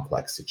 very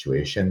complex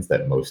situations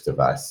that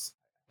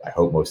I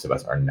hope most of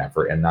us are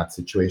never in that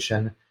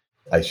situation.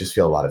 I just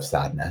feel a lot of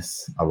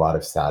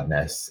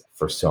sadness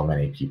for so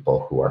many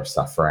people who are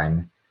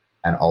suffering,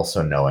 and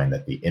also knowing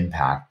that the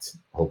impact,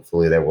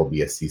 hopefully there will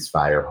be a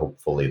ceasefire,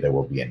 hopefully there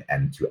will be an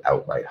end to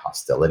outright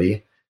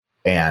hostility,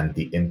 and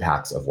the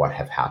impacts of what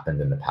have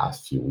happened in the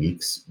past few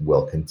weeks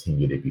will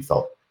continue to be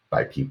felt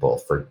by people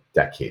for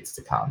decades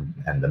to come.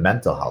 And the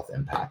mental health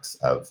impacts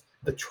of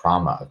the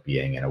trauma of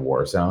being in a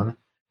war zone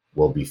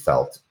will be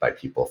felt by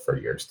people for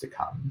years to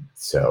come.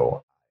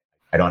 So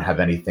I don't have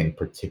anything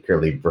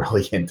particularly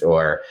brilliant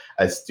or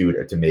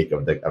astute to make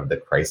of the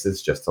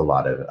crisis, just a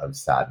lot of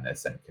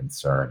sadness and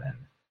concern and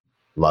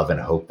love and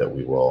hope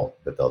that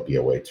there'll be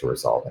a way to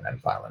resolve and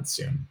end violence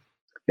soon.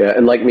 Yeah,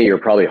 and like me, you're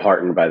probably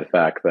heartened by the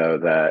fact, though,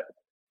 that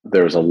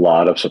there's a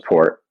lot of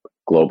support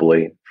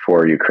globally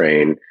for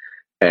Ukraine,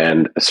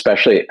 and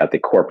especially at the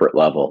corporate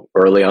level.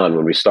 Early on,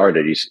 when we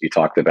started, you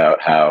talked about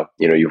how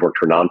you've worked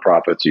for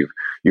nonprofits,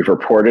 you've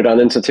reported on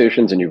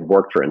institutions, and you've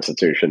worked for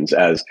institutions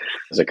as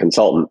a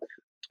consultant.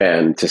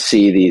 And to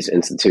see these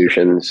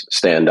institutions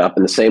stand up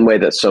in the same way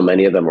that so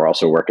many of them are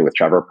also working with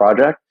Trevor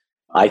Project,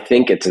 I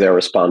think it's their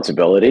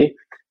responsibility.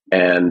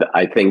 And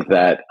I think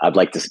that I'd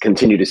like to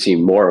continue to see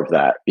more of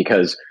that,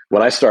 because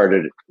when I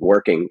started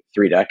working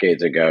 3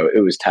 decades ago,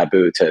 it was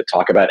taboo to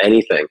talk about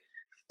anything,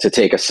 to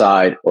take a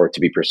side or to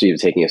be perceived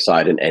as taking a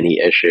side in any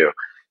issue.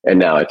 And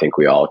now I think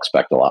we all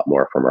expect a lot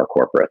more from our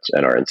corporates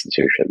and our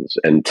institutions.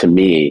 And to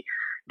me,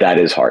 that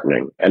is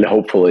heartening and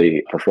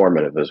hopefully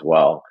performative as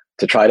well,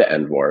 to try to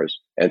end wars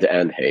and to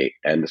end hate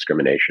and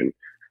discrimination.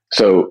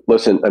 So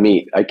listen,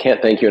 Amit, I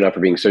can't thank you enough for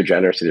being so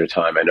generous with your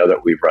time. I know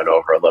that we've run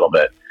over a little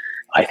bit.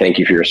 I thank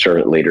you for your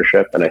servant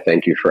leadership, and I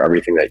thank you for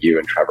everything that you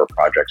and Trevor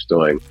Project's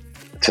doing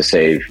to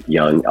save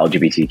young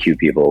LGBTQ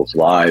people's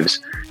lives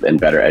and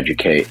better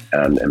educate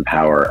and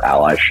empower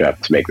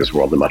allyship to make this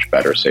world a much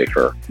better,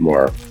 safer,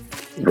 more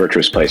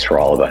virtuous place for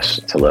all of us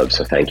to live.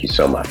 So thank you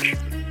so much.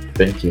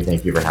 Thank you.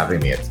 Thank you for having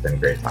me. It's been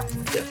great talking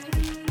with you.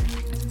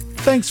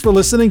 Thanks for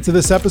listening to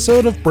this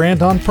episode of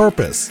Brand on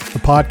Purpose, the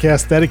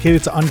podcast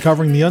dedicated to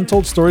uncovering the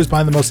untold stories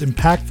behind the most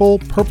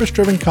impactful,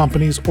 purpose-driven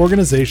companies,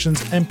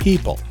 organizations, and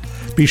people.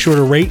 Be sure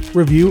to rate,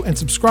 review, and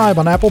subscribe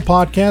on Apple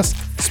Podcasts,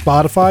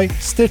 Spotify,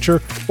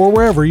 Stitcher, or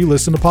wherever you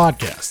listen to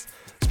podcasts.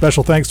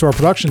 Special thanks to our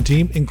production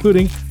team,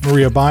 including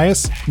Maria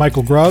Bias,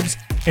 Michael Grubbs,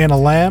 Anna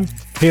Lamb,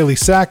 Haley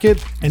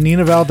Sackett, and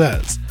Nina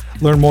Valdez.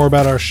 Learn more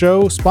about our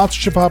show,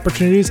 sponsorship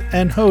opportunities,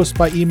 and host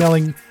by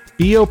emailing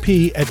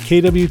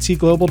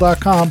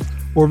bop@kwtglobal.com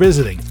or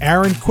visiting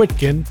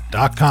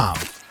aaronquitkin.com.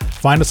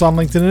 Find us on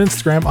LinkedIn and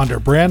Instagram under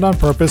Brand on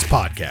Purpose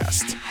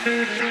Podcast.